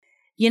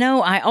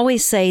I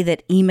always say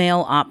that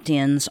email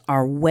opt-ins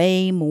are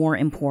way more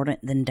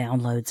important than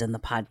downloads in the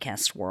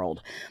podcast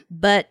world.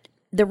 But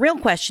the real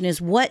question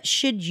is, what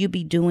should you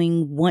be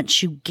doing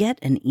once you get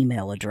an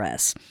email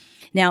address?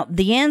 Now,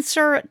 the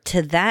answer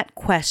to that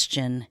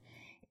question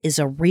is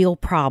a real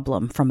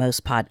problem for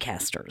most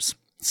podcasters.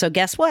 So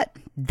guess what?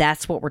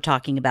 That's what we're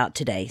talking about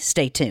today.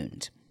 Stay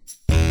tuned.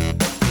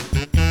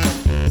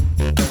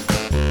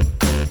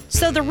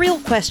 So the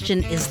real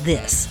question is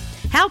this.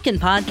 How can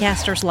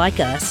podcasters like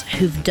us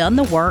who've done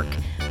the work,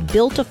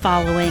 built a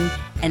following,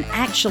 and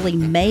actually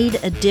made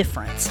a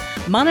difference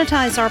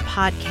monetize our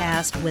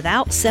podcast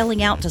without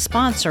selling out to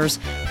sponsors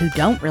who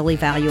don't really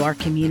value our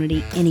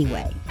community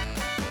anyway?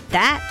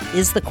 That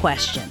is the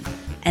question,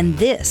 and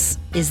this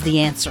is the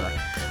answer.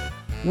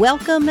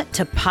 Welcome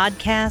to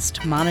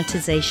Podcast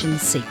Monetization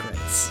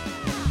Secrets.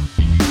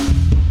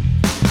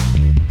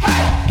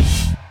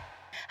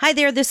 Hi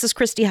there, this is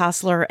Christy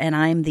Hostler, and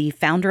I'm the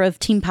founder of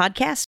Team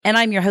Podcast, and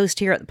I'm your host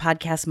here at the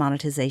Podcast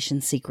Monetization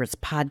Secrets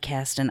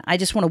podcast. And I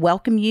just want to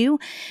welcome you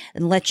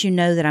and let you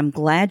know that I'm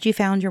glad you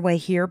found your way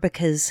here,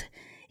 because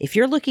if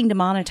you're looking to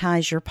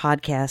monetize your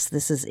podcast,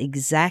 this is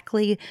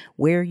exactly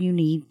where you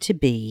need to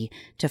be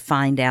to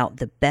find out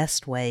the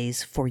best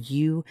ways for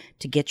you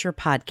to get your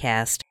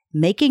podcast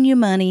making you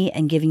money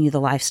and giving you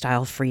the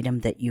lifestyle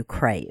freedom that you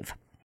crave.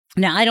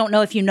 Now, I don't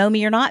know if you know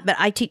me or not, but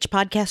I teach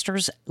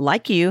podcasters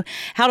like you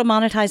how to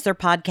monetize their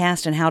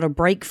podcast and how to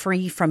break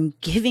free from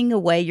giving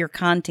away your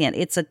content.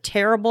 It's a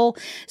terrible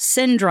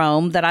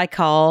syndrome that I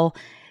call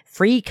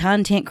free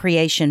content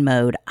creation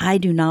mode. I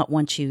do not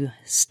want you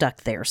stuck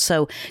there.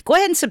 So go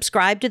ahead and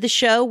subscribe to the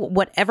show,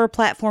 whatever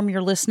platform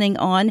you're listening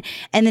on.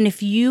 And then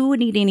if you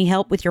need any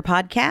help with your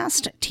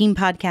podcast,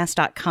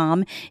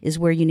 teampodcast.com is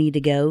where you need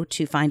to go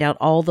to find out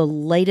all the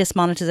latest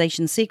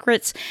monetization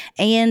secrets.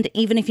 And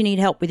even if you need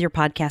help with your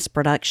podcast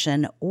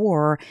production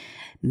or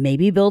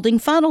maybe building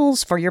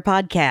funnels for your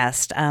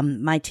podcast,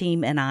 my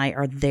team and I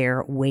are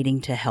there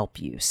waiting to help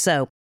you.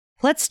 So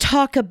let's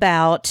talk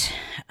about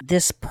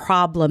this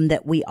problem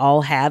that we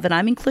all have, and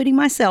I'm including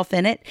myself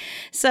in it.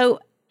 So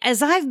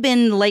as I've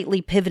been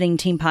lately pivoting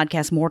Team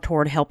Podcast more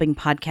toward helping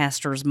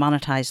podcasters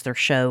monetize their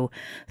show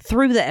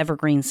through the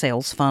evergreen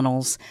sales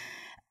funnels,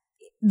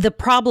 the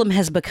problem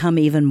has become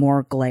even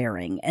more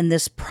glaring. And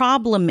this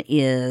problem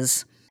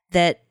is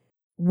that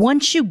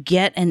once you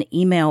get an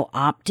email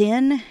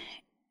opt-in,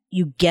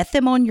 you get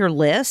them on your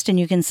list, and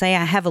you can say,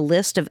 I have a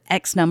list of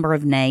X number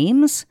of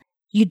names.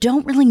 You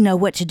don't really know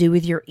what to do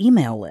with your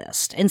email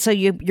list. And so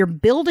you're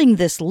building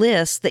this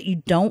list that you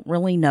don't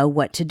really know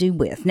what to do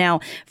with. Now,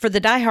 for the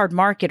diehard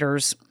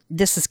marketers,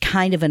 this is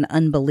kind of an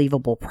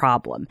unbelievable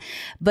problem.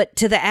 But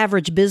to the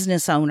average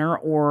business owner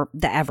or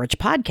the average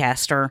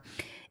podcaster,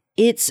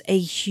 it's a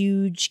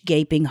huge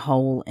gaping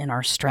hole in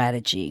our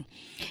strategy.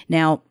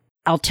 Now,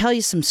 I'll tell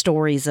you some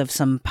stories of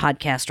some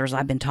podcasters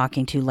I've been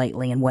talking to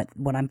lately and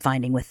what I'm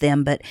finding with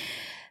them. But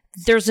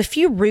there's a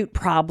few root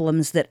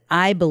problems that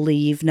I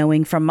believe,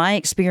 knowing from my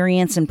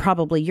experience and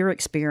probably your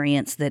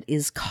experience, that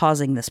is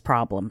causing this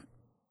problem.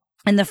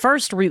 And the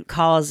first root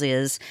cause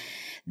is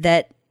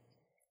that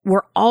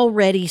we're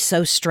already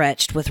so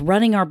stretched with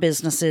running our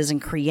businesses and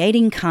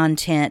creating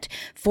content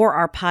for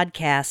our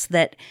podcasts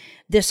that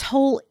this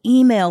whole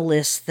email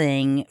list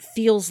thing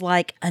feels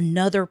like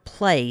another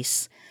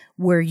place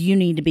where you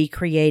need to be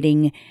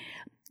creating,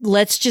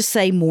 let's just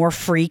say, more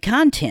free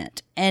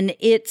content. And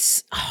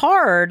it's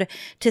hard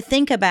to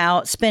think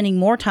about spending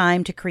more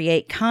time to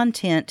create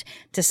content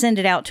to send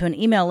it out to an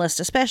email list,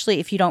 especially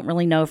if you don't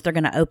really know if they're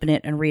going to open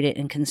it and read it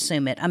and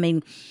consume it. I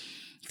mean,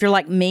 if you're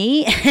like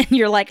me and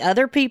you're like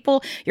other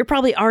people, you're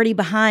probably already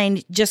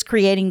behind just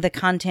creating the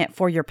content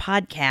for your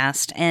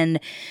podcast. And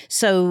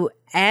so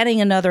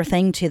adding another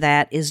thing to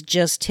that is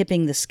just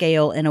tipping the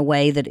scale in a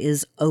way that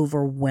is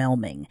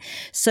overwhelming.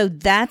 So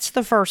that's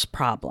the first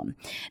problem.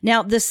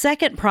 Now, the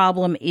second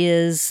problem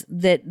is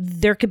that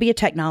there could be a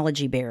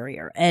technology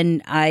barrier.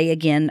 And I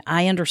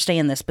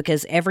understand this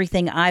because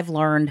everything I've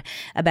learned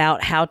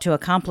about how to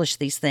accomplish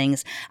these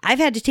things, I've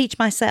had to teach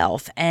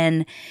myself.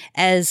 And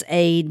as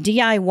a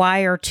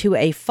DIYer to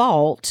a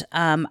fault,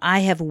 I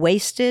have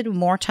wasted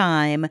more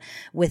time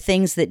with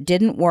things that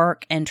didn't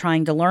work and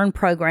trying to learn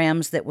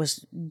programs that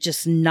was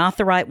just not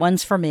the right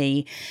ones for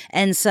me.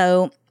 And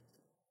so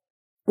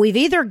we've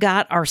either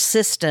got our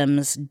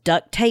systems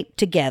duct taped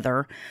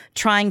together,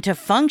 trying to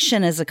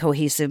function as a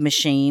cohesive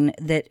machine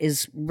that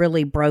is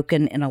really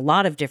broken in a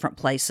lot of different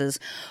places,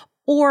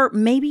 or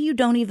maybe you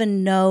don't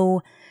even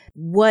know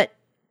what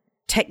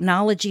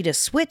technology to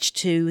switch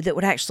to that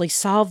would actually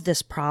solve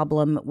this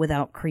problem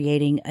without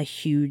creating a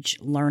huge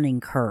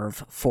learning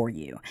curve for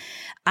you.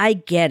 I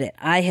get it.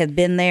 I have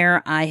been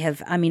there.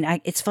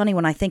 It's funny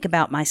when I think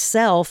about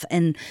myself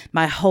and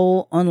my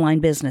whole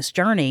online business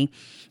journey.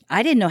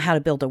 I didn't know how to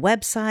build a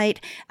website.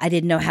 I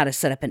didn't know how to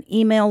set up an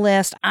email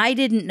list. I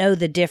didn't know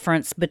the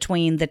difference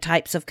between the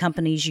types of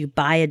companies you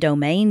buy a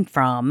domain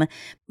from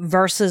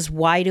versus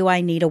why do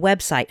I need a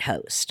website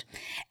host?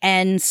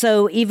 And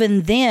so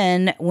even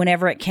then,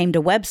 whenever it came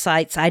to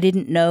websites, I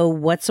didn't know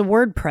what's a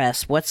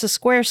WordPress, what's a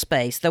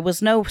Squarespace. There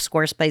was no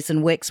Squarespace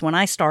and Wix when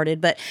I started,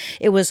 but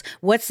it was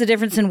what's the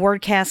difference in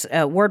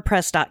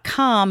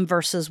WordPress.com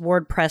versus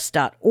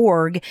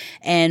WordPress.org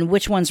and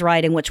which one's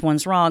right and which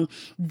one's wrong.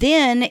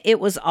 Then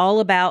it was all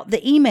about the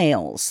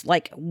emails,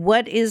 like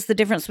what is the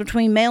difference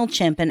between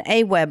MailChimp and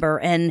Aweber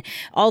and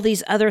all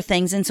these other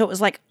things. And so it was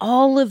like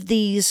all of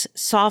these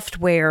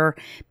software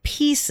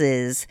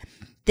pieces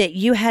that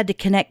you had to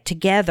connect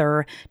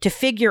together to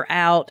figure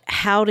out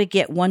how to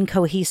get one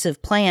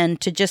cohesive plan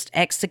to just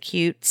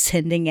execute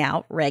sending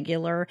out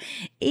regular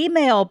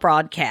email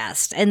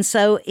broadcasts. And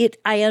so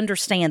I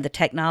understand the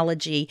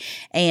technology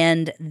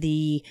and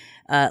the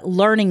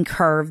learning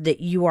curve that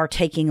you are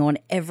taking on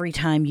every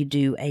time you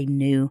do a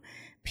new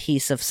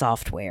piece of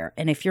software.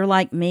 And if you're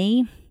like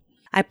me,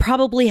 I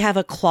probably have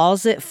a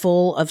closet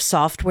full of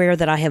software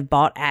that I have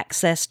bought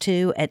access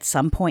to at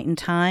some point in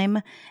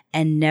time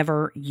and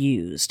never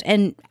used.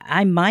 And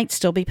I might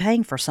still be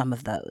paying for some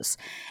of those.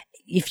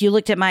 If you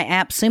looked at my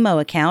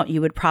AppSumo account, you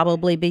would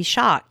probably be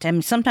shocked.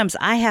 And sometimes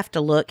I have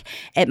to look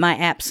at my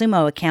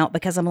AppSumo account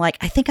because I'm like,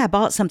 I think I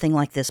bought something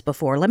like this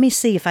before. Let me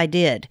see if I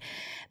did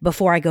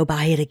before I go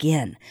buy it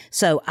again.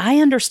 So I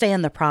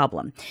understand the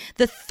problem.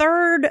 The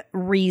third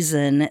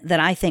reason that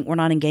I think we're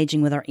not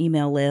engaging with our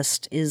email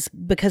list is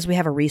because we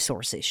have a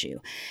resource issue.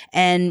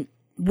 And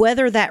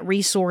whether that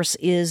resource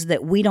is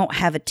that we don't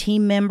have a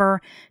team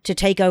member to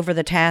take over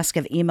the task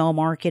of email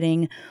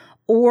marketing,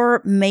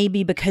 or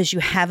maybe because you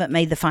haven't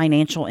made the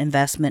financial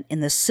investment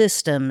in the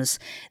systems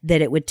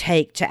that it would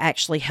take to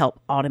actually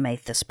help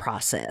automate this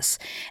process.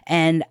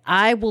 And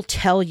I will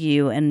tell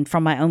you, and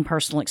from my own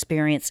personal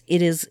experience,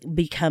 it is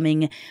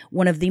becoming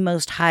one of the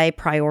most high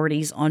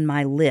priorities on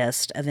my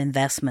list of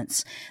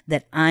investments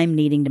that I'm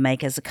needing to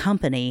make as a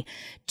company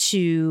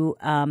to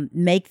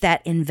make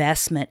that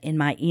investment in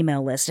my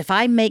email list. If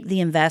I make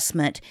the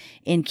investment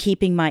in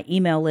keeping my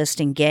email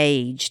list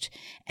engaged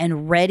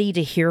and ready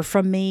to hear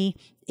from me,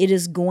 it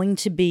is going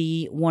to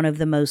be one of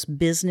the most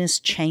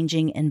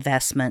business-changing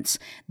investments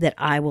that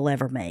I will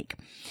ever make.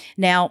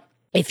 Now,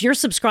 if you're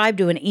subscribed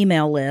to an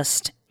email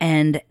list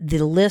and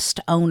the list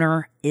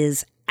owner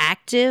is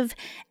active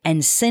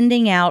and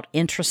sending out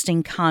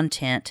interesting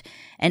content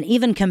and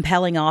even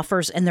compelling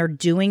offers, and they're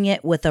doing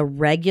it with a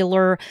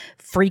regular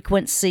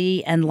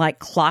frequency and like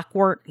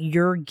clockwork,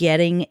 you're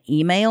getting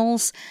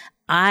emails,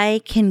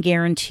 I can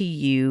guarantee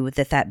you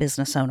that that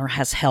business owner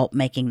has help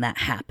making that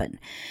happen.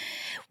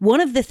 One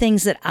of the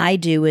things that I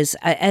do is,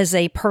 as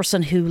a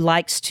person who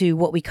likes to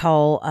what we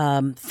call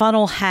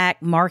funnel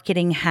hack,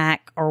 marketing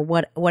hack, or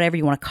whatever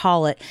you want to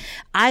call it,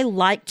 I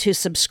like to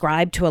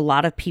subscribe to a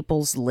lot of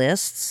people's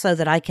lists so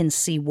that I can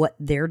see what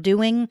they're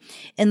doing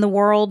in the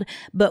world.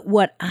 But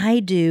what I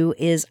do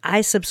is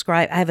I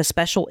have a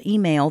special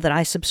email that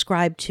I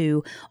subscribe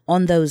to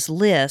on those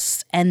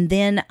lists, and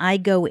then I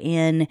go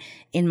in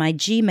my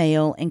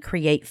Gmail and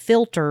create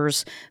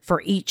filters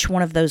for each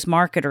one of those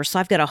marketers. So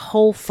I've got a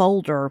whole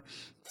folder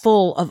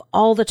full of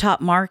all the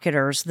top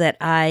marketers that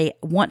I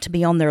want to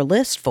be on their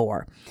list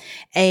for.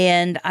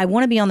 And I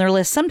want to be on their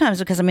list sometimes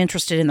because I'm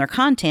interested in their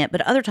content,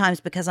 but other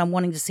times because I'm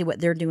wanting to see what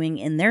they're doing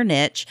in their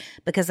niche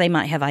because they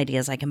might have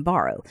ideas I can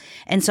borrow.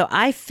 And so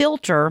I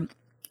filter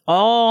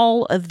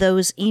all of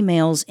those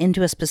emails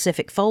into a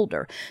specific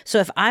folder. So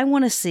if I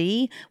want to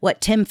see what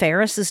Tim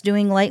Ferriss is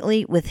doing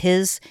lately with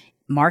his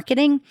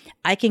marketing,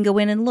 I can go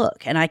in and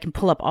look, and I can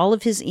pull up all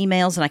of his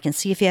emails, and I can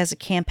see if he has a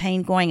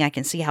campaign going. I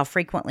can see how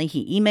frequently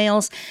he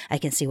emails. I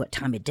can see what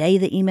time of day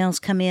the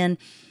emails come in.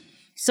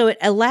 So it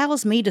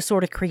allows me to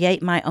sort of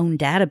create my own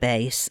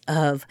database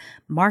of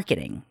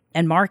marketing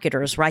and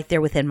marketers right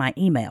there within my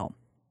email.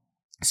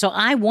 So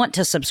I want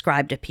to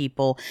subscribe to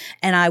people,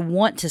 and I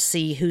want to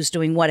see who's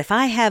doing what. If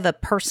I have a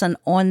person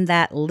on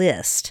that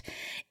list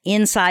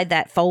inside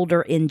that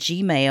folder in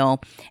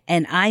Gmail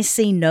and I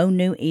see no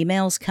new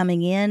emails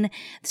coming in,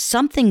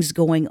 something's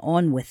going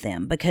on with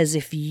them, because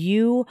if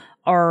you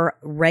are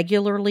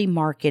regularly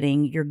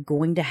marketing, you're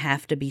going to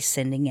have to be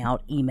sending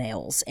out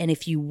emails. And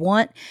if you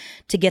want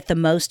to get the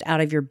most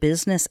out of your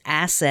business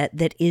asset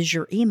that is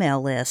your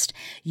email list,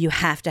 you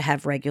have to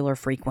have regular,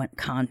 frequent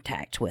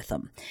contact with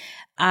them.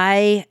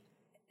 I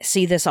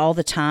see this all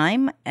the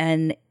time,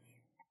 and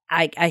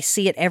I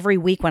see it every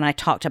week when I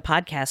talk to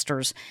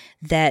podcasters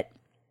that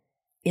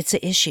it's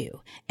an issue,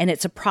 and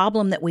it's a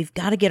problem that we've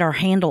got to get our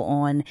handle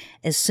on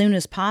as soon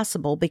as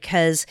possible,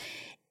 because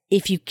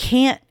if you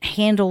can't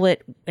handle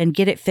it and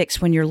get it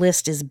fixed when your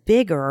list is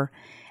bigger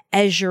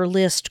as your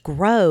list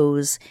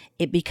grows,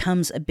 it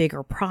becomes a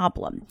bigger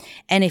problem.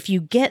 And if you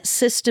get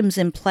systems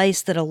in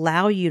place that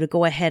allow you to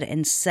go ahead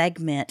and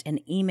segment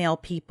and email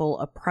people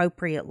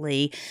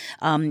appropriately,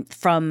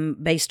 from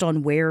based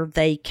on where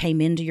they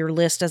came into your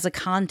list as a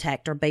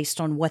contact or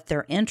based on what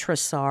their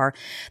interests are,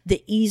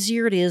 the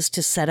easier it is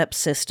to set up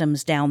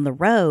systems down the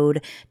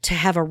road to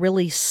have a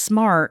really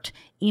smart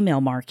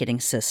email marketing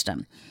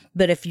system.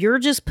 But if you're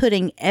just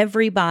putting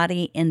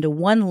everybody into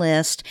one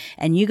list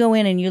and you go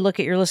in and you look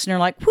at your list and you're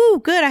like, whoo,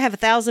 good, I have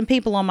 1,000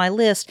 people on my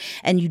list,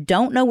 and you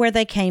don't know where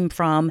they came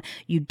from,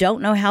 you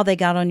don't know how they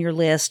got on your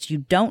list, you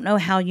don't know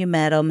how you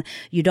met them,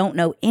 you don't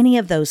know any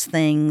of those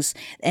things,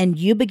 and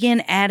you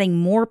begin adding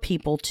more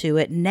people to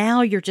it,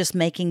 now you're just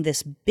making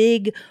this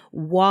big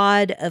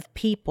wad of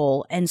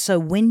people. And so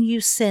when you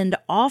send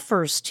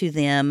offers to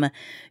them,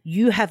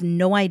 you have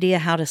no idea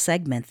how to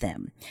segment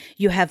them.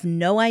 You have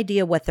no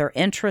idea what their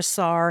interests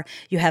are.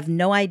 You have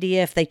no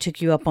idea if they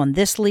took you up on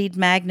this lead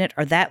magnet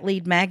or that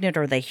lead magnet,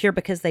 or they here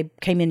because they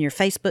came in your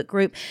Facebook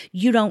group.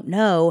 You don't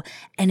know.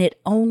 And it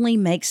only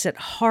makes it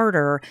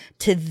harder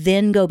to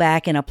then go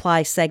back and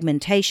apply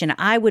segmentation.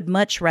 I would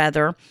much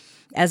rather,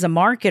 as a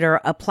marketer,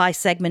 apply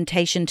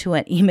segmentation to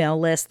an email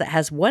list that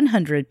has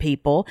 100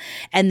 people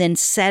and then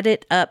set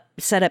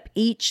up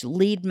each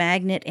lead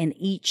magnet and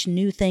each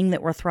new thing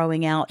that we're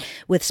throwing out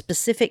with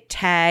specific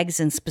tags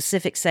and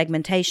specific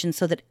segmentation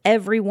so that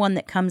everyone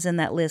that comes in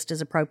that list is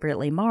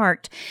appropriately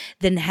marked,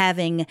 than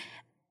having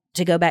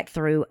to go back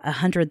through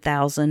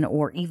 100,000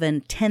 or even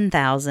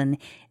 10,000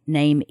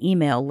 name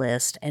email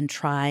list and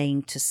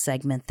trying to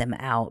segment them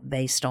out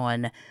based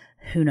on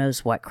who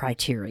knows what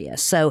criteria.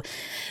 So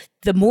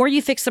the more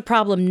you fix the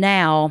problem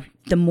now,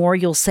 the more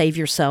you'll save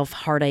yourself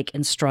heartache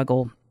and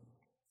struggle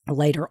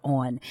later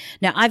on.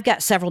 Now, I've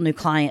got several new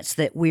clients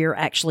that we're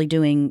actually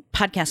doing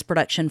podcast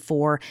production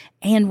for,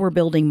 and we're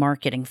building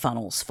marketing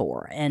funnels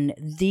for. And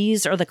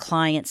these are the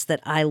clients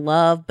that I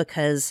love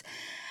because,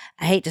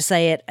 I hate to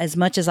say it, as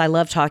much as I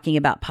love talking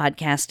about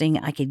podcasting,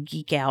 I could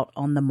geek out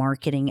on the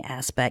marketing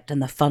aspect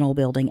and the funnel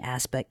building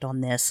aspect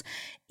on this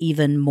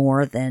even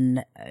more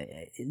than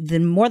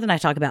I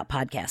talk about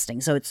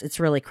podcasting. So it's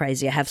really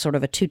crazy. I have sort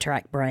of a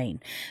 2-track brain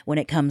when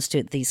it comes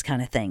to these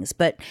kind of things.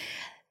 But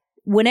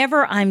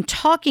whenever I'm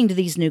talking to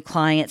these new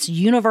clients,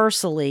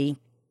 universally,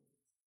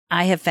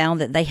 I have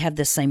found that they have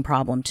this same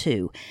problem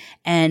too.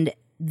 And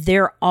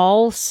they're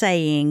all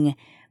saying,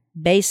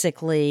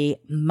 basically,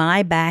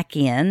 my back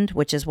end,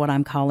 which is what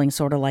I'm calling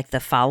sort of like the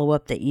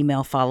follow-up, the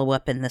email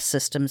follow-up and the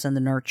systems and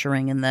the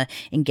nurturing and the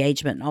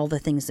engagement and all the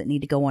things that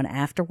need to go on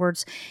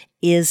afterwards,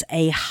 is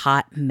a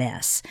hot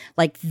mess.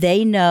 Like,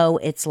 they know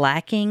it's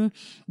lacking.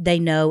 They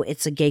know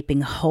it's a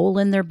gaping hole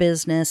in their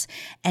business.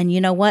 And you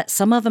know what?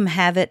 Some of them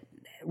have it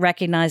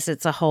recognize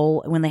it's a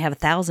hole when they have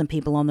 1,000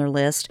 people on their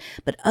list,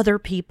 but other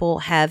people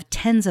have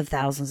tens of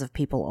thousands of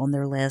people on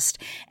their list,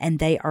 and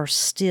they are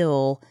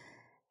still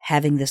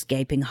having this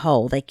gaping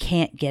hole. They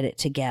can't get it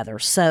together.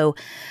 So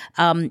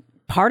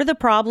part of the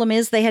problem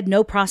is they had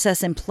no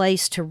process in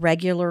place to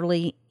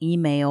regularly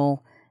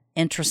email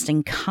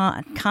interesting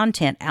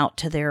content out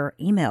to their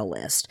email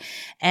list.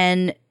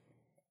 And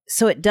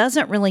so it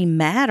doesn't really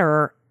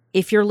matter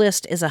if your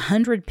list is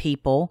 100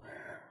 people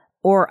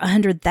or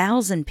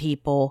 100,000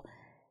 people.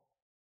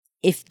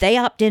 If they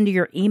opt into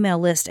your email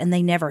list and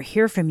they never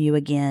hear from you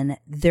again,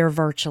 they're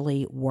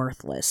virtually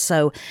worthless.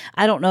 So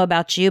I don't know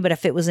about you, but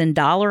if it was in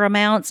dollar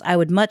amounts, I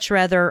would much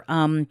rather,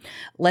 learn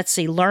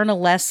a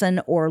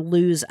lesson or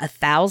lose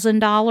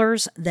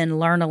 $1,000 than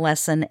learn a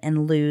lesson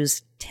and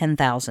lose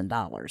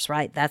 $10,000,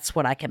 right? That's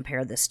what I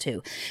compare this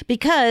to.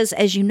 Because,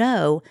 as you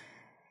know,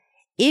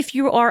 if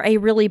you are a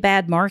really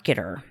bad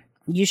marketer,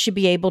 you should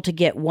be able to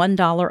get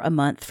 $1 a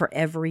month for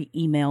every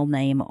email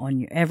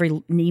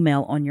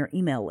on your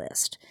email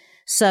list.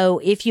 So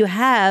if you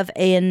have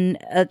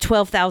a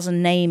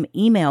 12,000 name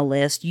email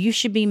list, you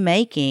should be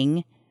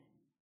making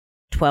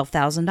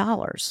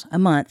 $12,000 a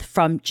month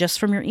from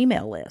your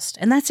email list.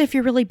 And that's if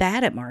you're really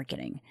bad at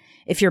marketing.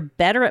 If you're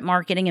better at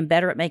marketing and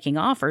better at making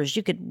offers,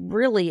 you could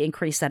really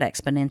increase that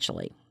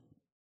exponentially.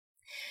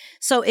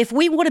 So if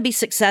we want to be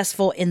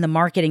successful in the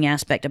marketing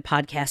aspect of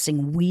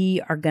podcasting,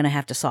 we are going to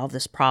have to solve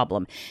this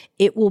problem.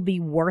 It will be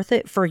worth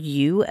it for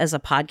you as a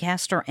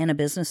podcaster and a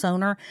business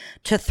owner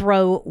to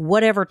throw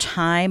whatever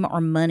time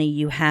or money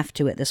you have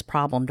to at this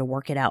problem to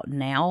work it out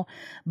now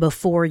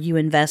before you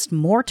invest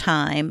more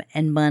time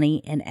and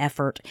money and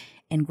effort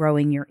in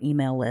growing your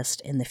email list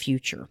in the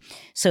future.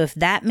 So if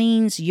that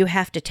means you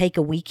have to take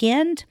a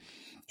weekend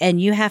and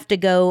you have to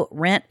go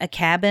rent a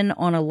cabin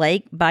on a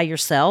lake by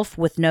yourself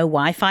with no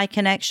Wi-Fi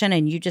connection,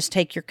 and you just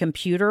take your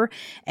computer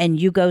and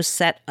you go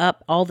set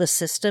up all the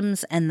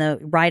systems and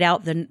write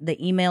out the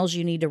emails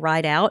you need to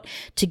write out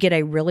to get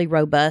a really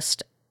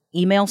robust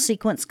email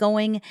sequence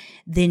going,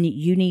 then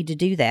you need to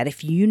do that.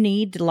 If you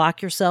need to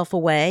lock yourself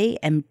away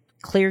and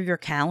clear your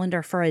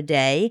calendar for a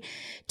day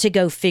to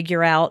go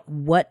figure out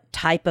what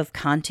type of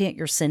content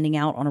you're sending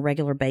out on a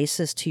regular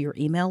basis to your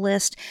email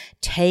list,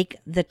 take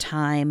the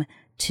time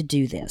to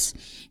do this.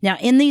 Now,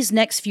 in these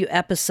next few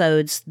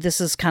episodes,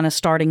 this is kind of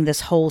starting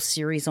this whole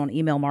series on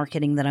email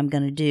marketing that I'm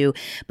going to do,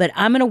 but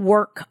I'm going to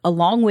work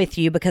along with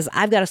you because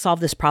I've got to solve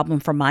this problem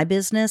for my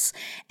business.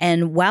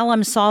 And while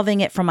I'm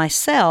solving it for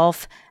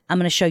myself, I'm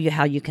going to show you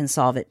how you can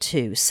solve it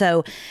too.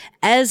 So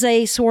as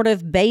a sort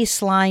of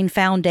baseline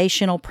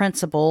foundational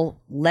principle,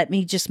 let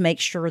me just make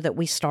sure that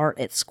we start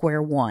at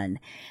square one.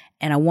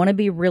 And I want to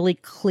be really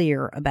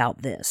clear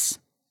about this.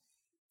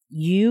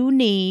 You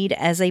need,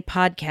 as a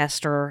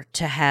podcaster,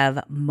 to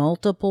have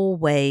multiple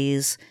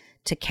ways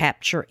to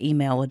capture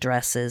email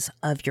addresses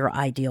of your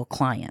ideal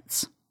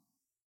clients.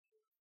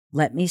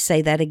 Let me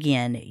say that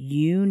again.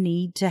 You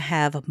need to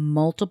have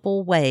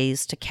multiple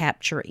ways to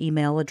capture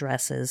email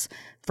addresses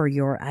for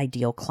your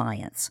ideal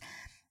clients.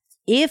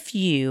 If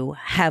you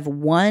have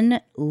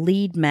one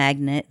lead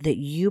magnet that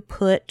you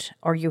put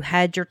or you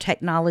had your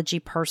technology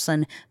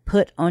person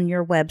put on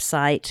your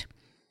website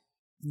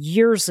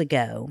years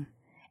ago,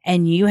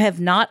 and you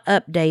have not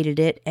updated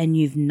it and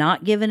you've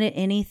not given it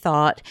any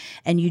thought,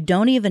 and you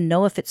don't even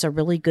know if it's a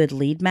really good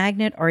lead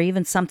magnet or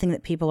even something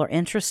that people are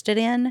interested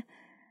in,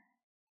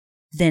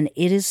 then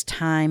it is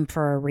time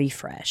for a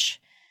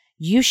refresh.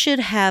 You should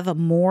have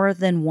more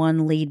than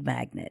one lead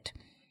magnet.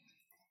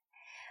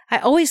 I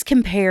always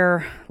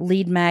compare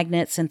lead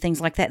magnets and things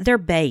like that. They're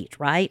bait,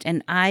 right?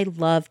 And I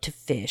love to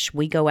fish.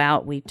 We go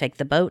out, we take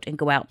the boat and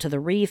go out to the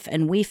reef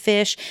and we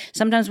fish.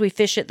 Sometimes we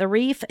fish at the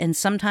reef and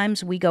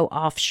sometimes we go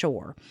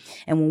offshore.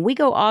 And when we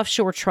go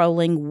offshore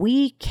trolling,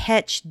 we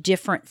catch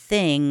different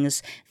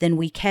things than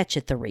we catch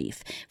at the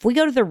reef. If we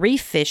go to the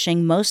reef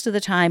fishing, most of the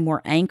time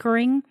we're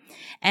anchoring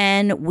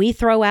and we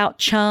throw out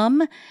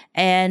chum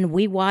and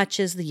we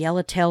watch as the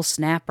yellowtail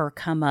snapper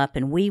come up,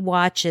 and we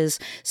watch as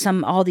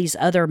all these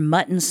other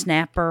mutton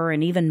snapper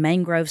and even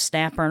mangrove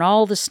snapper, and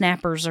all the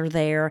snappers are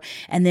there.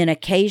 And then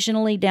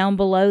occasionally down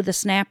below the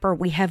snapper,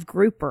 we have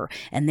grouper,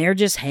 and they're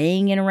just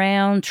hanging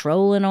around,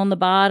 trolling on the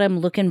bottom,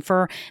 looking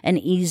for an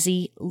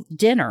easy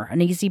dinner,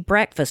 an easy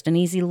breakfast, an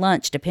easy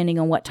lunch, depending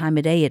on what time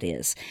of day it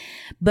is.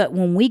 But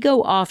when we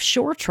go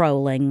offshore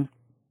trolling,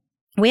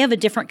 we have a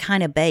different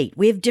kind of bait.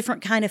 We have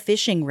different kind of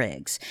fishing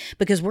rigs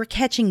because we're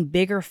catching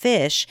bigger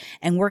fish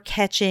and we're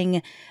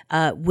catching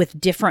with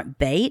different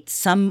bait,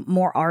 some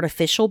more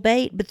artificial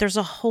bait, but there's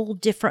a whole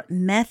different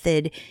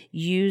method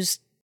used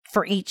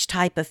for each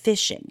type of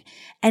fishing.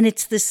 And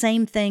it's the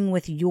same thing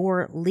with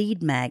your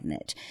lead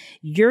magnet.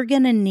 You're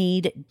going to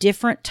need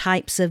different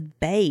types of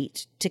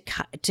bait to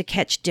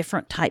catch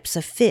different types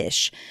of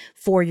fish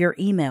for your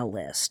email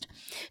list.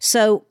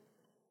 So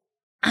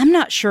I'm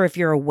not sure if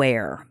you're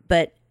aware,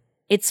 but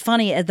it's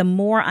funny, the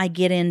more I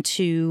get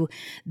into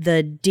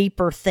the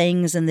deeper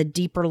things and the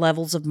deeper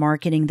levels of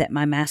marketing that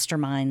my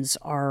masterminds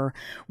are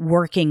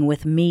working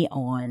with me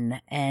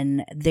on,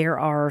 and there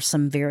are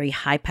some very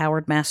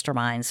high-powered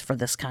masterminds for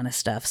this kind of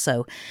stuff.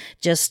 So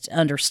just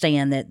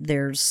understand that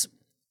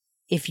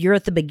if you're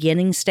at the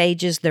beginning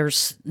stages,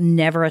 there's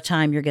never a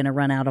time you're going to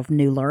run out of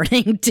new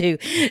learning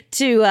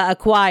to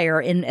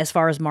acquire in as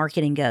far as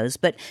marketing goes.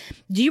 But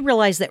do you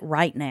realize that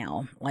right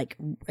now, like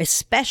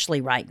especially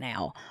right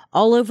now,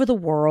 all over the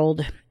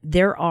world,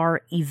 there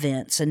are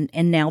events, and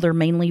now they're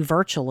mainly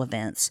virtual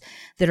events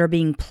that are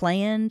being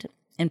planned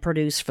and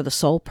produced for the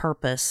sole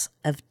purpose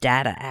of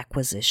data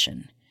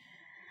acquisition.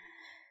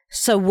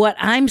 So what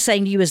I'm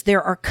saying to you is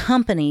there are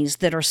companies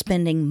that are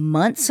spending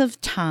months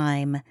of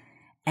time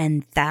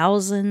and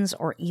thousands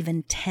or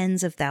even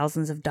tens of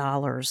thousands of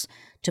dollars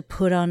to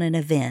put on an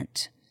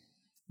event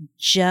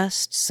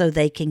just so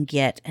they can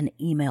get an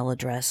email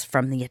address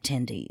from the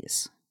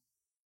attendees.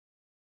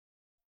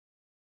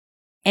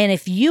 And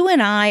if you and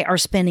I are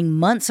spending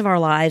months of our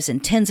lives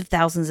and tens of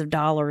thousands of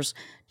dollars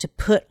to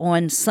put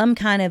on some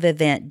kind of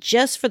event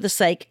just for the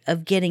sake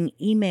of getting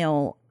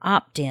email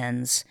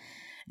opt-ins,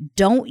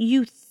 don't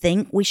you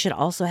think we should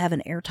also have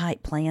an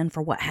airtight plan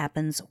for what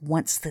happens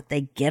once that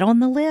they get on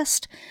the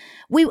list?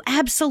 We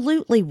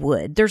absolutely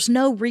would. There's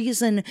no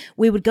reason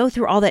we would go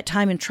through all that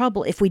time and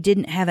trouble if we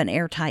didn't have an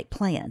airtight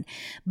plan.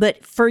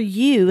 But for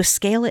you,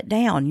 scale it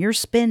down. You're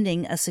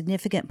spending a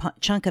significant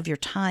chunk of your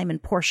time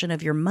and portion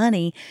of your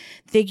money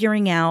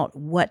figuring out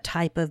what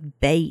type of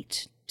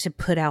bait to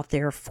put out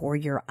there for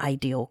your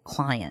ideal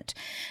client.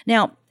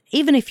 Now,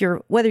 even if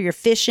whether you're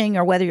fishing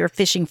or whether you're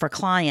fishing for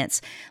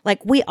clients,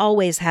 like we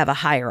always have a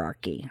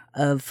hierarchy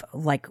of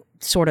like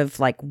sort of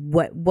like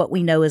what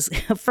we know is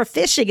for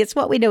fishing. It's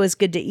what we know is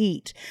good to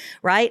eat,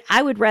 right?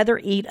 I would rather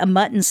eat a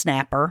mutton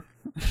snapper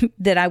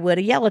than I would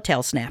a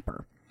yellowtail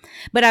snapper,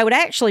 but I would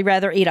actually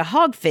rather eat a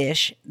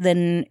hogfish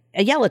than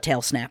a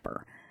yellowtail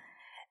snapper.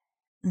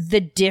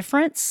 The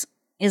difference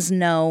is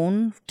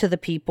known to the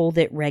people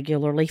that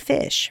regularly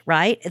fish,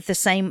 right? It's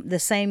the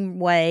same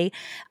way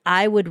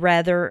I would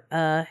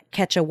rather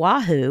catch a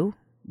wahoo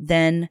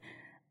than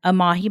a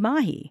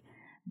mahi-mahi.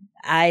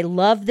 I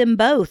love them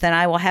both, and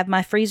I will have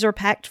my freezer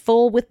packed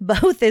full with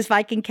both if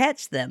I can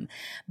catch them.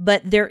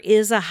 But there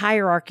is a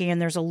hierarchy,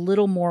 and there's a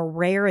little more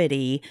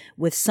rarity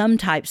with some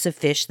types of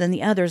fish than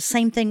the others.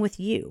 Same thing with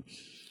you.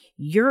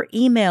 Your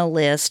email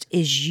list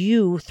is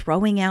you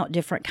throwing out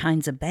different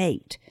kinds of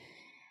bait.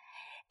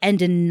 And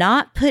to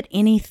not put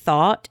any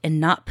thought and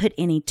not put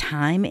any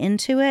time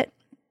into it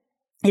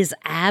is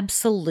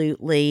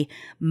absolutely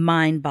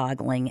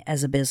mind-boggling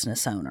as a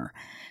business owner.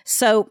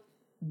 So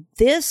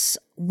this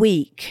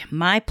week,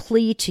 my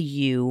plea to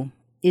you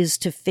is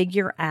to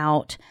figure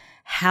out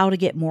how to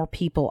get more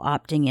people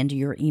opting into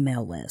your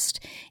email list.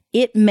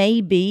 It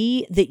may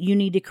be that you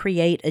need to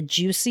create a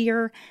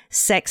juicier,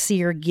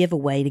 sexier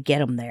giveaway to get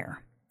them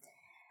there.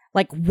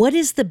 Like, what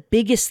is the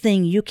biggest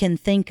thing you can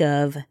think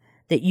of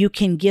that you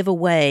can give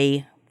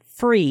away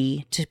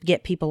free to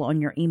get people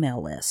on your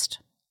email list?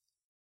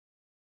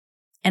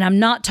 And I'm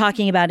not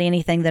talking about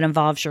anything that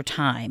involves your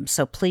time.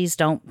 So please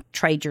don't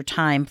trade your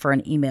time for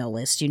an email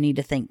list. You need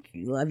to think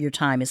of your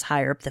time as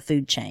higher up the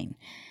food chain.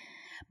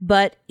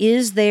 But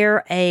is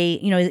there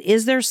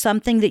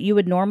something that you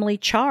would normally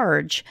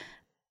charge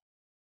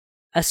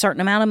a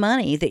certain amount of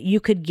money that you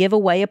could give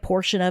away a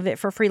portion of it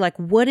for free? Like,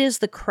 what is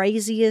the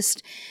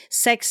craziest,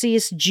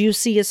 sexiest,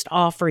 juiciest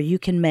offer you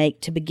can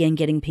make to begin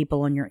getting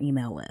people on your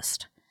email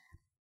list?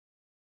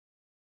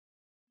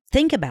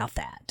 Think about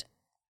that.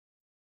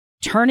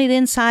 Turn it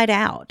inside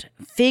out.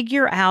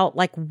 Figure out,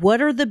 like,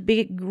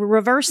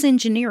 reverse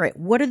engineer it.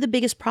 What are the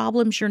biggest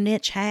problems your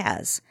niche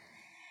has?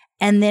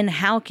 And then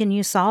how can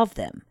you solve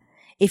them?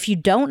 If you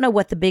don't know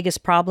what the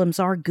biggest problems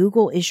are,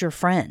 Google is your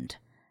friend,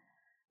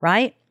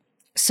 right?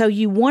 So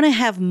you want to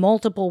have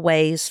multiple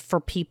ways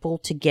for people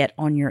to get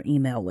on your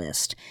email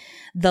list.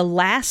 The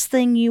last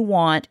thing you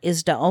want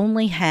is to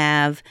only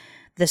have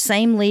the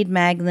same lead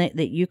magnet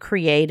that you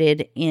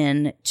created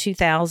in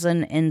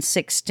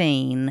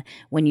 2016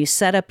 when you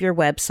set up your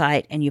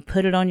website and you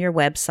put it on your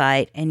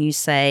website and you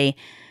say,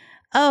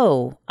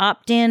 oh,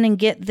 opt in and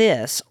get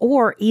this.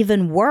 Or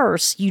even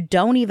worse, you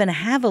don't even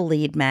have a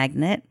lead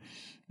magnet,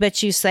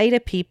 but you say to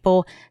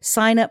people,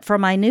 sign up for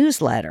my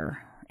newsletter.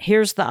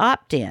 Here's the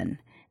opt-in.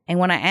 And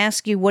when I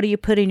ask you, what do you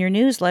put in your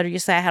newsletter? You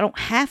say, I don't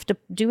have to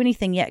do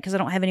anything yet because I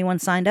don't have anyone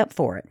signed up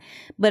for it.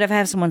 But if I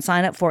have someone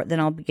sign up for it, then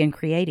I'll begin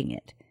creating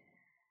it.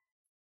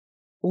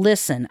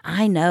 Listen,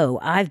 I know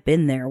I've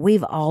been there.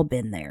 We've all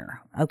been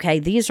there. Okay.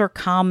 These are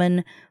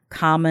common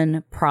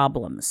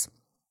problems.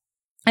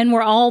 And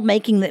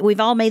we've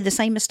all made the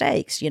same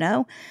mistakes, you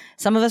know?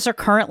 Some of us are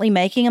currently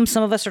making them.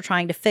 Some of us are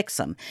trying to fix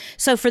them.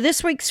 So for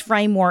this week's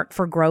framework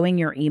for growing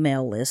your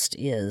email list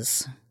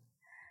is: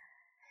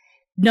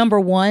 number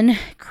one,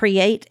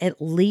 create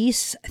at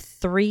least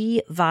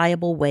 3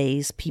 viable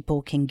ways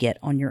people can get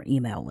on your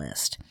email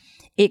list.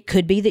 It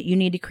could be that you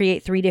need to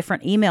create 3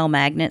 different email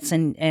magnets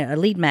and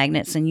lead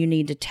magnets, and you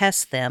need to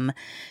test them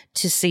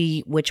to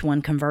see which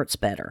one converts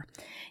better.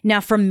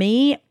 Now, for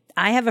me,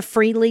 I have a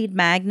free lead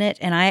magnet,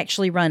 and I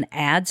actually run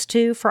ads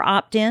too for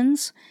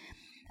opt-ins.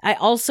 I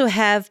also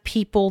have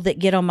people that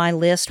get on my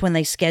list when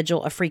they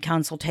schedule a free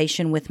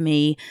consultation with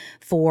me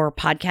for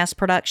podcast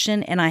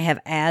production, and I have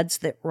ads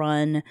that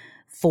run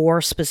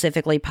for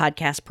specifically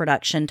podcast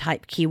production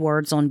type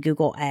keywords on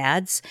Google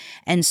Ads.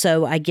 And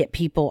so I get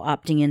people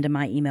opting into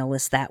my email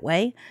list that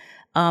way.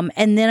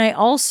 And then I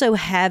also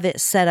have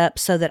it set up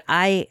so that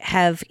I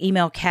have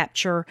email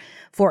capture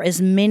for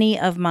as many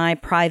of my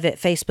private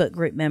Facebook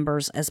group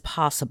members as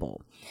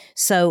possible.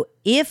 So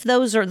if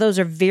those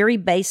are very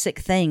basic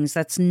things,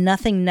 that's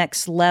nothing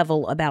next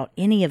level about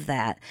any of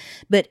that.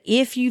 But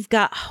if you've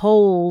got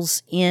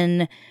holes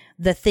in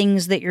the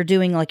things that you're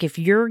doing, like if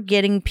you're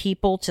getting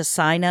people to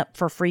sign up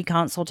for free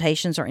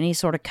consultations or any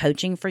sort of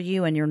coaching for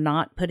you and you're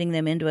not putting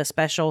them into a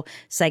special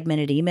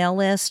segmented email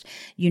list,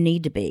 you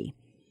need to be.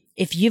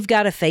 If you've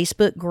got a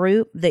Facebook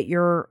group that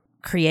you're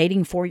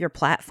creating for your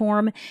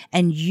platform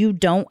and you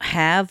don't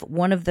have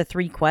one of the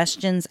 3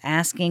 questions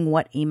asking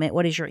what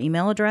is your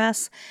email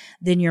address,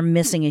 then you're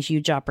missing a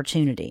huge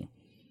opportunity.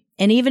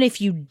 And even if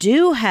you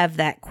do have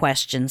that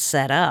question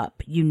set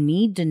up, you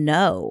need to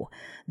know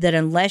that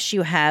unless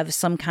you have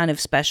some kind of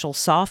special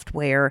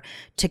software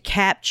to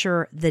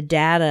capture the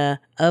data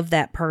of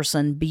that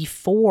person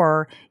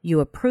before you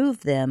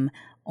approve them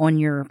on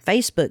your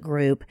Facebook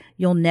group,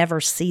 you'll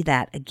never see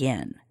that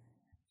again.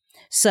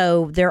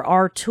 So there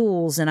are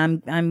tools, and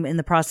I'm in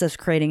the process of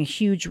creating a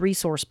huge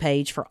resource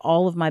page for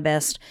all of my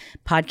best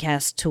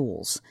podcast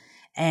tools.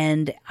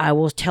 And I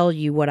will tell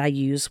you what I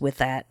use with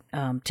that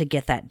to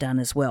get that done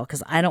as well,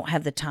 because I don't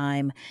have the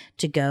time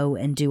to go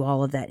and do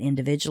all of that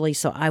individually.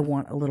 So I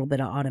want a little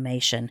bit of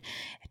automation.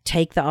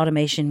 Take the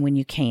automation when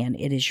you can.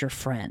 It is your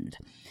friend.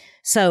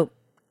 So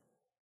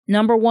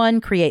number one,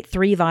 create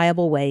 3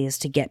 viable ways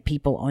to get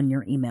people on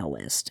your email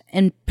list,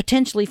 and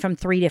potentially from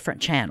 3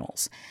 different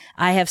channels.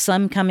 I have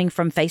some coming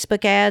from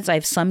Facebook ads, I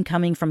have some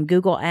coming from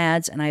Google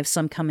ads, and I have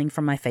some coming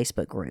from my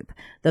Facebook group.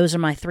 Those are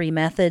my 3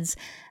 methods.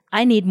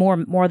 I need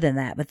more than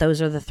that, but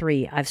those are the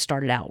 3 I've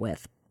started out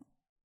with.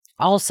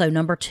 Also,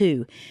 number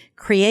 2,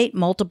 create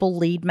multiple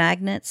lead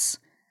magnets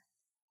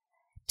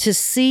to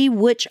see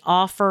which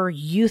offer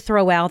you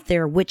throw out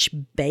there, which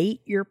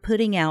bait you're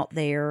putting out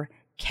there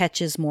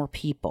catches more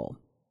people.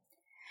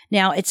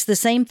 Now, it's the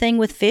same thing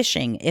with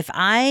fishing. If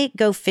I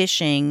go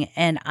fishing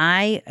and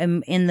I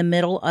am in the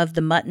middle of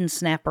the mutton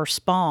snapper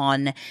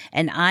spawn,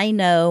 and I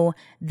know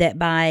that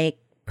by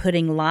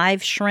putting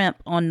live shrimp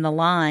on the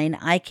line,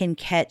 I can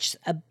catch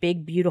a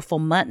big, beautiful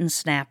mutton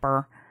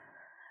snapper,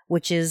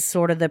 which is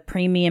sort of the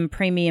premium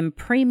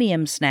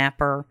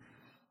snapper.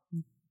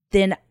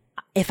 Then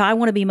if I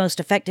want to be most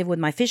effective with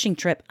my fishing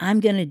trip, I'm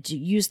going to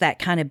use that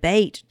kind of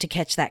bait to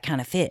catch that kind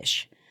of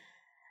fish.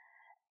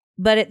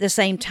 But at the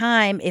same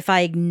time, if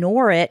I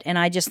ignore it and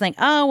I just think,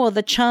 oh, well,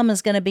 the chum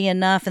is going to be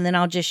enough, and then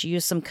I'll just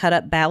use some cut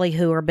up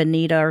ballyhoo or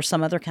bonita or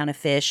some other kind of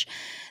fish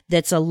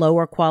that's a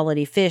lower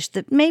quality fish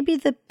that maybe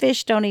the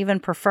fish don't even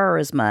prefer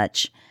as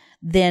much,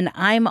 then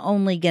I'm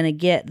only going to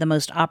get the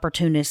most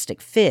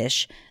opportunistic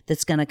fish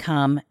that's going to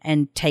come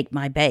and take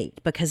my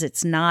bait because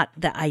it's not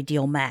the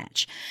ideal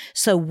match.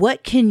 So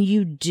what can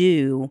you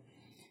do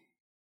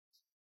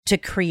to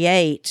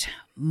create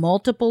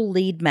multiple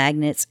lead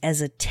magnets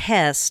as a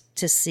test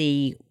to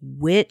see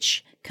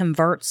which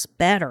converts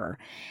better?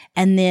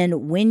 And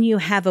then when you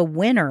have a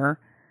winner,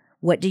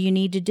 what do you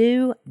need to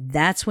do?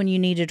 That's when you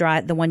need to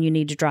drive the one you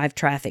need to drive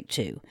traffic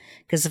to.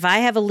 Because if I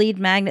have a lead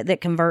magnet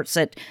that converts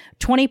at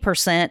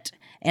 20%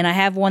 and I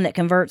have one that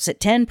converts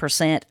at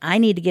 10%, I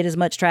need to get as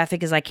much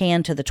traffic as I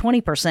can to the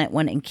 20%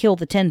 one and kill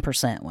the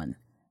 10% one,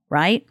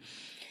 right?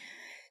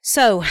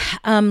 So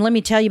let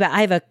me tell you about,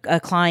 I have a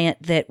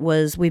client that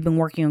we've been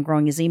working on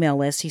growing his email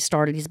list. He's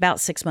about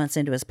 6 months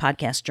into his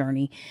podcast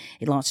journey.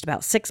 He launched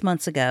about 6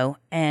 months ago,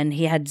 and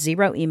he had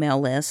 0 email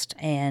list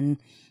and,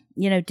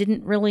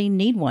 didn't really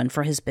need one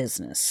for his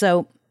business.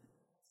 So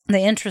the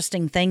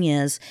interesting thing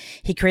is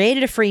he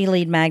created a free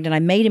lead magnet. I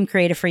made him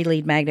create a free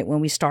lead magnet when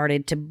we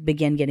started to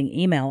begin getting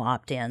email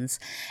opt-ins,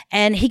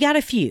 and he got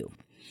a few.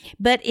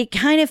 But he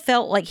kind of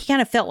felt like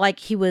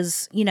he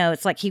was,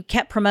 it's like he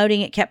kept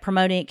promoting it,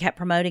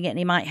 and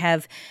he might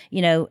have,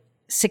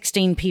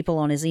 16 people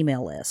on his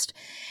email list.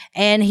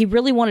 And he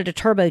really wanted to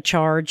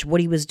turbocharge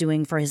what he was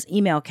doing for his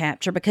email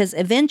capture, because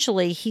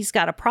eventually he's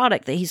got a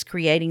product that he's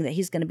creating that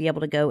he's going to be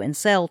able to go and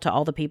sell to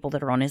all the people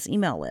that are on his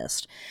email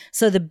list.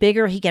 So the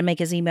bigger he can make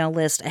his email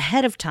list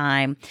ahead of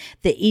time,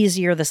 the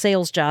easier the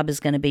sales job is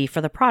going to be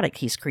for the product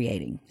he's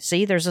creating.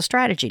 See, there's a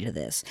strategy to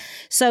this.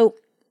 So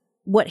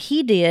what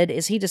he did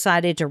is he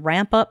decided to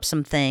ramp up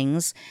some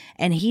things,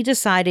 and he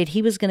decided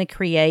he was going to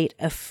create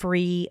a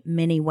free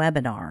mini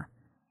webinar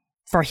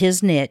for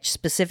his niche,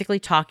 specifically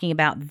talking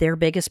about their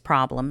biggest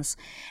problems.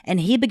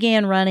 And he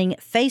began running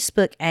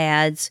Facebook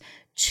ads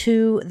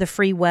to the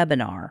free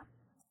webinar.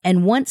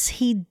 And once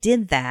he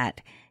did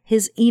that,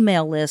 his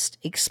email list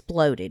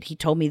exploded. He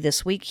told me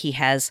this week he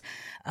has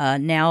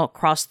now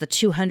crossed the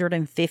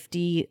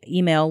 250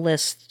 email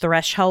list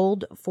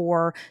threshold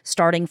for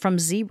starting from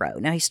 0.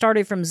 Now, he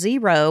started from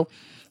 0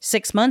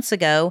 6 months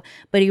ago,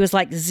 but he was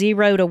like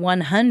 0 to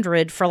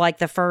 100 for like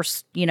the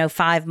first,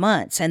 5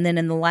 months. And then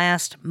in the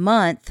last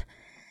month,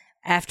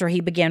 after he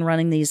began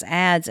running these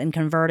ads and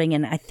converting,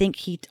 and I think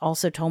he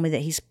also told me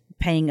that he's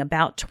paying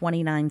about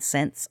 29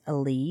 cents a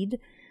lead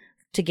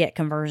to get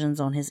conversions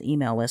on his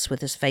email list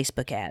with his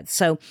Facebook ads.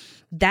 So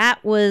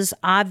that was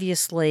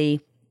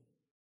obviously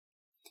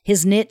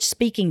his niche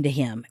speaking to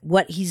him.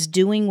 What he's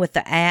doing with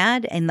the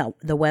ad and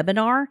the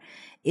webinar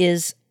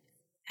is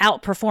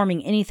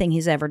outperforming anything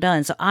he's ever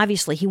done. So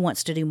obviously he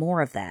wants to do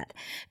more of that.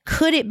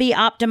 Could it be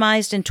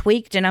optimized and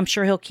tweaked? And I'm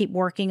sure he'll keep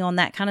working on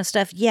that kind of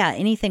stuff. Yeah,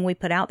 anything we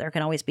put out there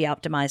can always be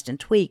optimized and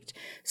tweaked.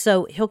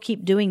 So he'll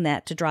keep doing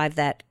that to drive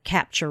that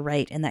capture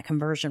rate and that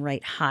conversion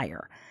rate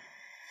higher.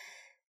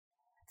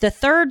 The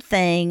third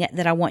thing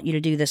that I want you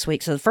to do this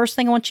week, so the first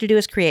thing I want you to do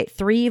is create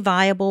 3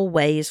 viable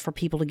ways for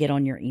people to get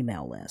on your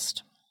email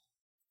list.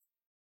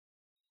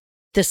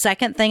 The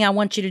second thing I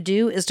want you to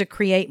do is to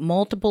create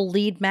multiple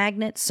lead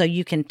magnets so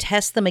you can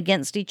test them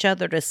against each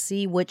other to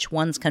see which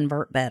ones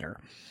convert better.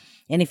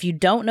 And if you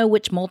don't know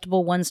which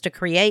multiple ones to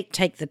create,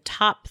 take the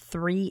top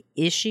 3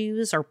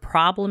 issues or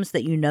problems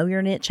that you know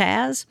your niche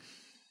has,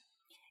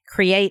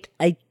 create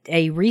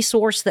a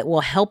resource that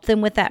will help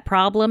them with that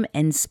problem,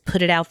 and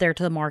put it out there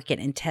to the market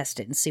and test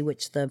it and see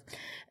which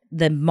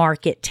the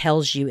market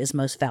tells you is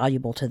most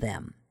valuable to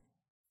them.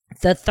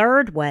 The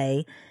third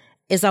way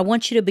is I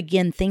want you to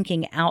begin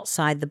thinking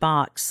outside the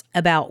box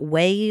about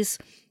ways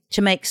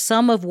to make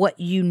some of what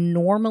you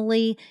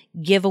normally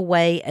give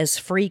away as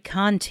free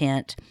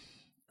content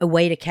a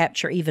way to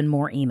capture even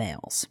more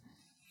emails.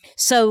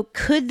 So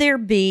could there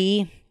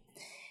be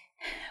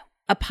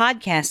a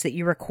podcast that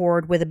you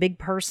record with a big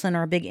person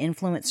or a big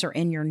influencer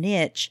in your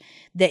niche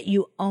that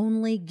you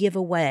only give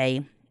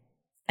away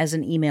as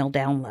an email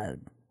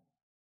download?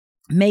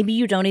 Maybe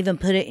you don't even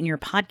put it in your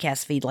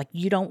podcast feed, like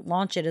you don't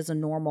launch it as a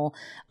normal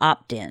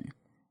opt-in.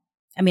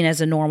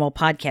 As a normal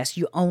podcast,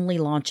 you only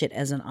launch it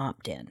as an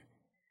opt-in.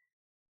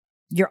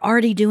 You're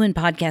already doing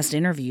podcast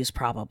interviews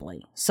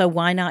probably. So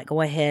why not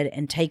go ahead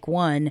and take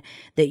one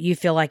that you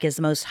feel like is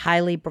the most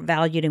highly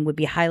valued and would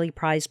be highly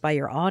prized by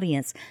your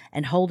audience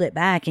and hold it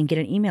back and get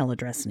an email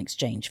address in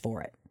exchange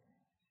for it?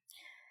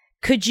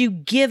 Could you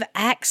give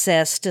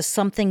access to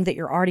something that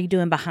you're already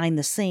doing behind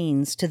the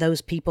scenes to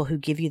those people who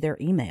give you their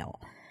email?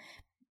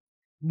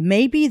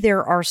 Maybe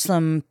there are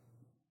some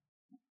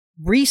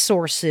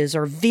resources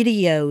or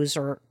videos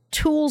or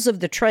tools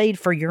of the trade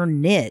for your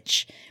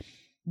niche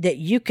that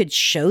you could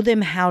show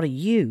them how to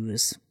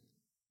use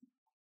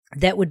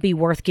that would be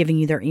worth giving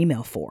you their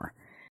email for?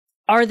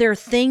 Are there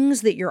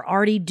things that you're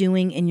already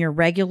doing in your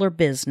regular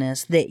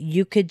business that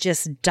you could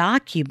just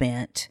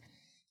document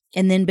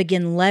and then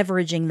begin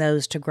leveraging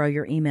those to grow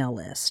your email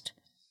list?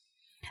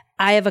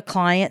 I have a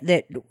client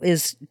that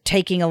is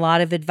taking a lot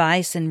of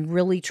advice and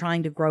really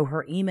trying to grow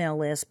her email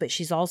list, but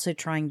she's also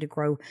trying to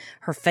grow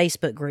her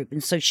Facebook group.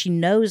 And so she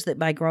knows that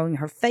by growing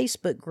her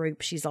Facebook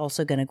group, she's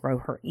also going to grow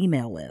her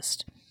email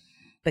list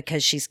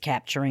because she's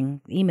capturing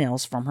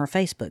emails from her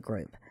Facebook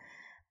group.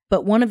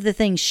 But one of the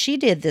things she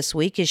did this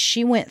week is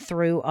she went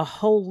through a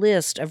whole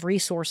list of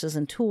resources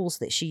and tools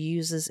that she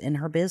uses in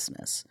her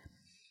business.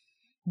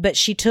 But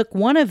she took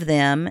one of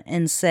them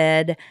and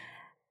said,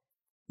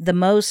 the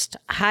most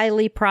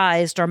highly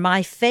prized or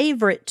my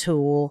favorite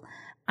tool,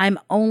 I'm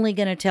only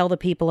going to tell the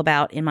people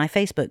about in my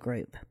Facebook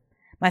group.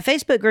 My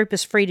Facebook group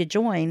is free to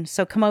join,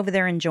 so come over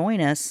there and join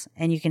us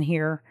and you can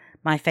hear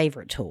my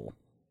favorite tool.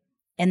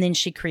 And then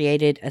she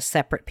created a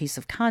separate piece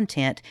of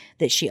content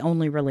that she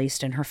only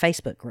released in her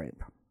Facebook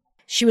group.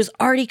 She was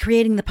already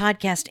creating the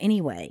podcast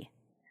anyway.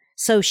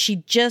 So she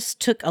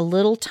just took a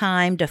little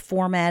time to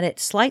format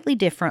it slightly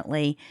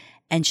differently,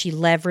 and she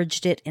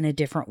leveraged it in a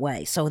different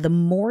way. So the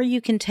more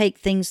you can take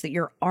things that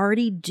you're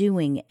already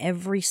doing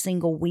every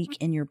single week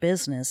in your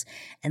business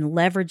and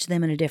leverage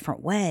them in a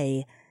different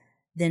way,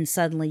 then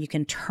suddenly you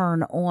can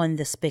turn on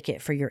the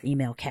spigot for your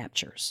email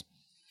captures.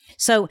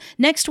 So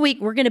next week,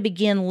 we're going to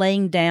begin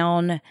laying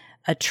down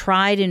a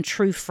tried and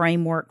true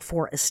framework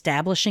for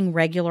establishing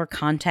regular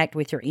contact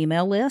with your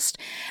email list.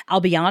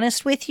 I'll be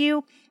honest with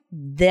you.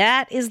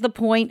 That is the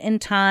point in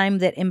time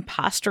that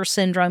imposter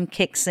syndrome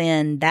kicks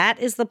in. That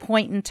is the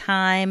point in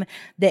time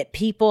that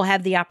people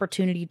have the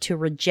opportunity to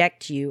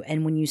reject you.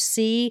 And when you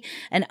see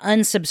an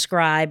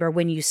unsubscribe or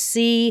when you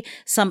see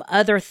some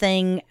other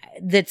thing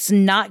that's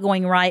not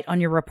going right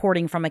on your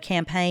reporting from a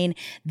campaign,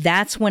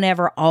 that's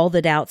whenever all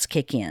the doubts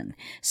kick in.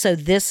 So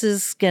this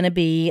is going to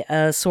be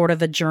a sort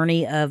of a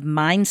journey of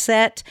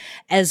mindset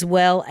as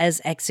well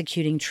as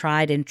executing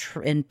tried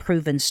and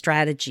proven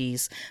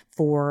strategies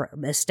for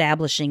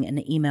establishing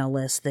an email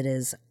list that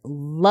is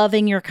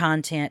loving your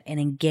content and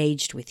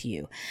engaged with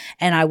you.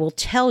 And I will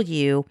tell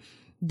you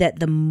that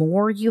the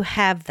more you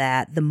have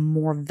that, the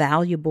more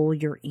valuable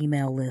your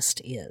email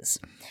list is.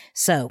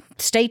 So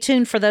stay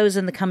tuned for those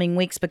in the coming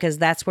weeks because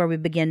that's where we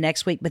begin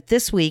next week. But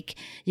this week,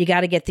 you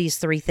got to get these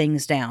 3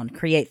 things down.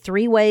 Create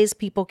 3 ways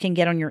people can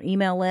get on your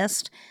email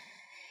list.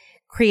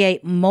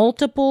 Create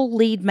multiple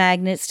lead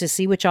magnets to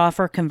see which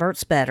offer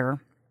converts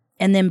better.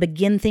 And then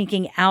begin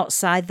thinking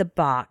outside the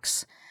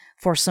box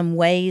for some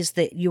ways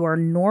that you are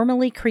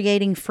normally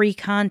creating free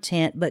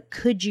content, but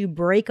could you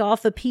break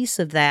off a piece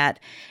of that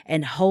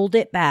and hold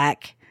it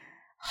back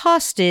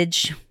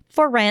hostage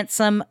for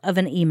ransom of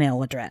an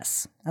email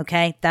address?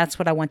 Okay, that's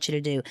what I want you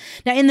to do.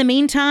 Now, in the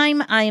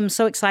meantime, I am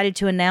so excited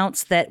to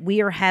announce that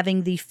we are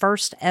having the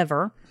first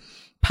ever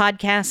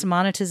Podcast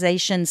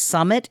Monetization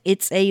Summit.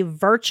 It's a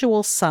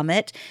virtual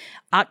summit,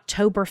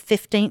 October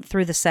 15th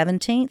through the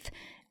 17th.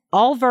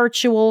 All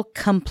virtual,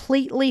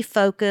 completely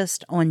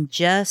focused on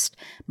just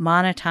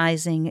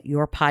monetizing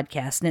your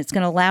podcast. And it's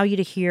going to allow you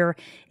to hear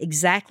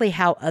exactly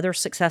how other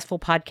successful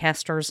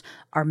podcasters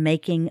are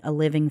making a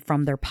living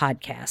from their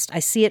podcast.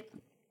 I see it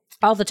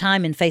all the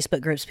time in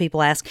Facebook groups.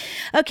 People ask,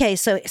 okay,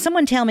 so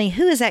someone tell me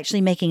who is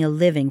actually making a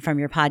living from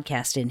your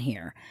podcast in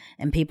here?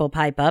 And people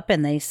pipe up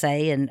and they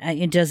say, and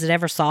does it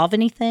ever solve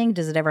anything?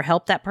 Does it ever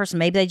help that person?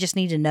 Maybe they just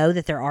need to know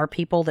that there are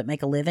people that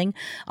make a living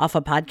off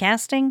of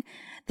podcasting.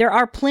 There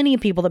are plenty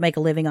of people that make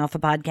a living off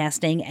of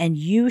podcasting, and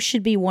you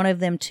should be one of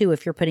them too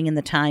if you're putting in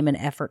the time and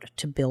effort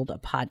to build a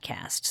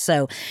podcast.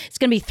 So it's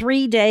going to be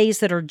 3 days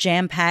that are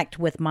jam-packed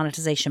with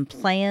monetization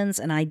plans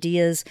and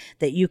ideas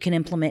that you can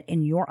implement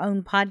in your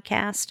own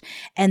podcast.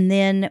 And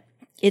then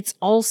it's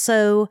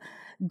also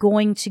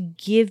going to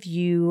give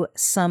you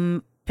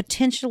some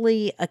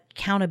potentially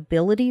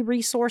accountability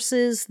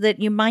resources that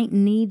you might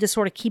need to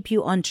sort of keep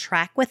you on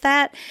track with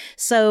that.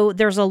 So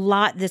there's a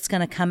lot that's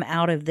going to come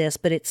out of this,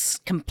 but it's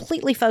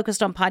completely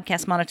focused on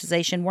podcast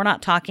monetization. We're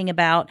not talking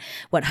about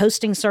what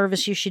hosting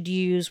service you should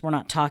use. We're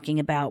not talking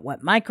about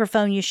what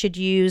microphone you should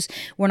use.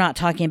 We're not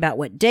talking about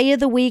what day of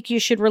the week you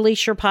should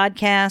release your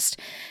podcast.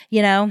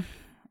 You know,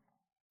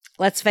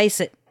 let's face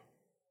it.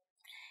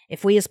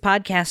 If we as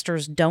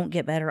podcasters don't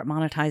get better at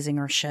monetizing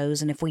our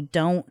shows, and if we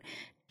don't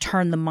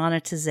turn the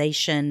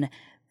monetization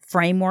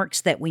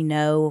frameworks that we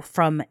know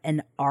from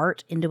an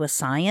art into a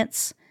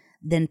science,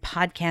 then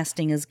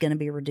podcasting is going to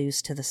be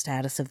reduced to the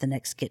status of the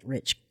next get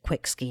rich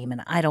quick scheme.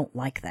 And I don't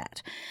like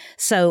that.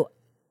 So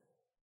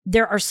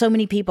there are so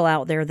many people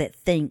out there that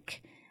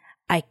think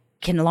I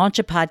can launch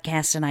a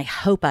podcast and I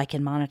hope I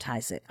can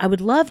monetize it. I would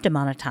love to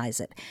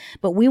monetize it,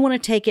 but we want to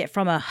take it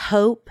from a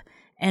hope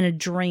and a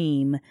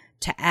dream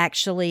to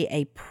actually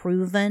a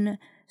proven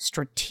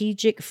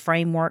strategic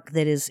framework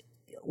that is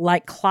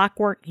like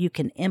clockwork. You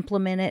can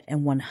implement it,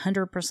 and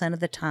 100% of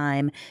the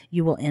time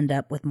you will end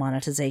up with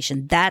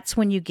monetization. That's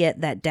when you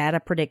get that data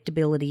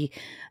predictability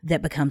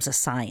that becomes a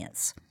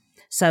science.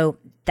 So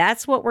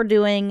that's what we're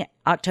doing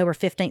October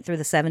 15th through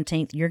the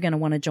 17th. You're going to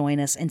want to join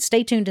us, and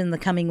stay tuned in the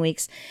coming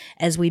weeks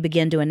as we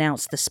begin to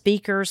announce the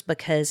speakers,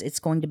 because it's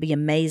going to be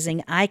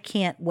amazing. I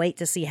can't wait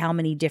to see how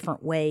many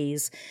different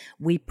ways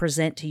we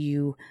present to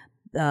you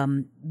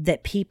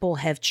that people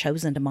have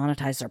chosen to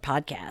monetize their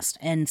podcast.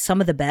 And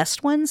some of the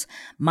best ones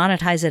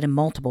monetize it in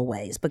multiple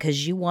ways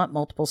because you want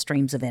multiple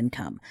streams of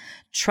income.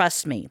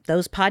 Trust me,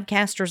 those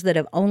podcasters that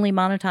have only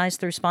monetized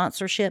through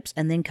sponsorships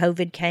and then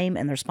COVID came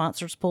and their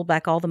sponsors pulled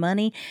back all the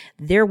money,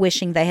 they're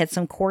wishing they had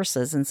some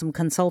courses and some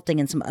consulting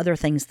and some other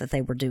things that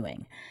they were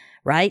doing.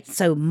 Right?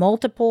 So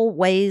multiple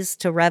ways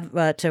to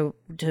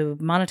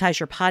monetize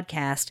your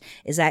podcast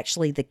is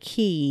actually the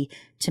key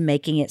to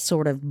making it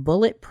sort of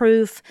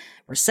bulletproof,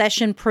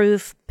 recession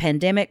proof,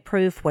 pandemic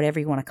proof,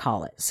 whatever you want to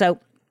call it. So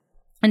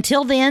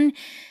until then,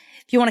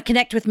 if you want to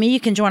connect with me, you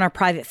can join our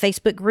private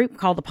Facebook group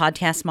called the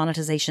Podcast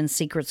Monetization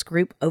Secrets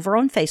Group over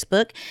on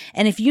Facebook.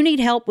 And if you need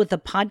help with the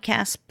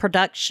podcast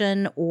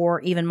production or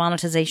even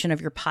monetization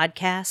of your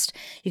podcast,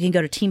 you can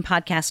go to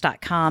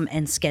teampodcast.com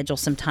and schedule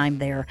some time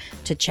there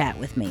to chat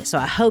with me. So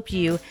I hope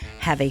you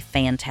have a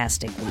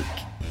fantastic week.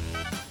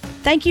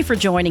 Thank you for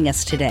joining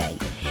us today.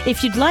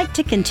 If you'd like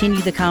to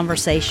continue the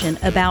conversation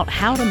about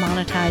how to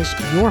monetize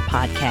your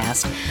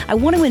podcast, I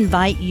want to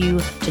invite you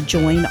to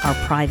join our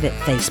private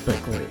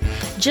Facebook group.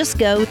 Just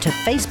go to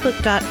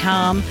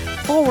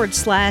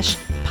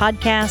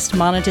facebook.com/podcast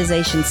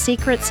monetization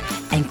secrets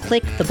and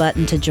click the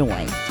button to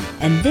join.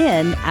 And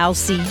then I'll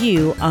see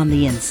you on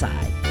the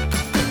inside.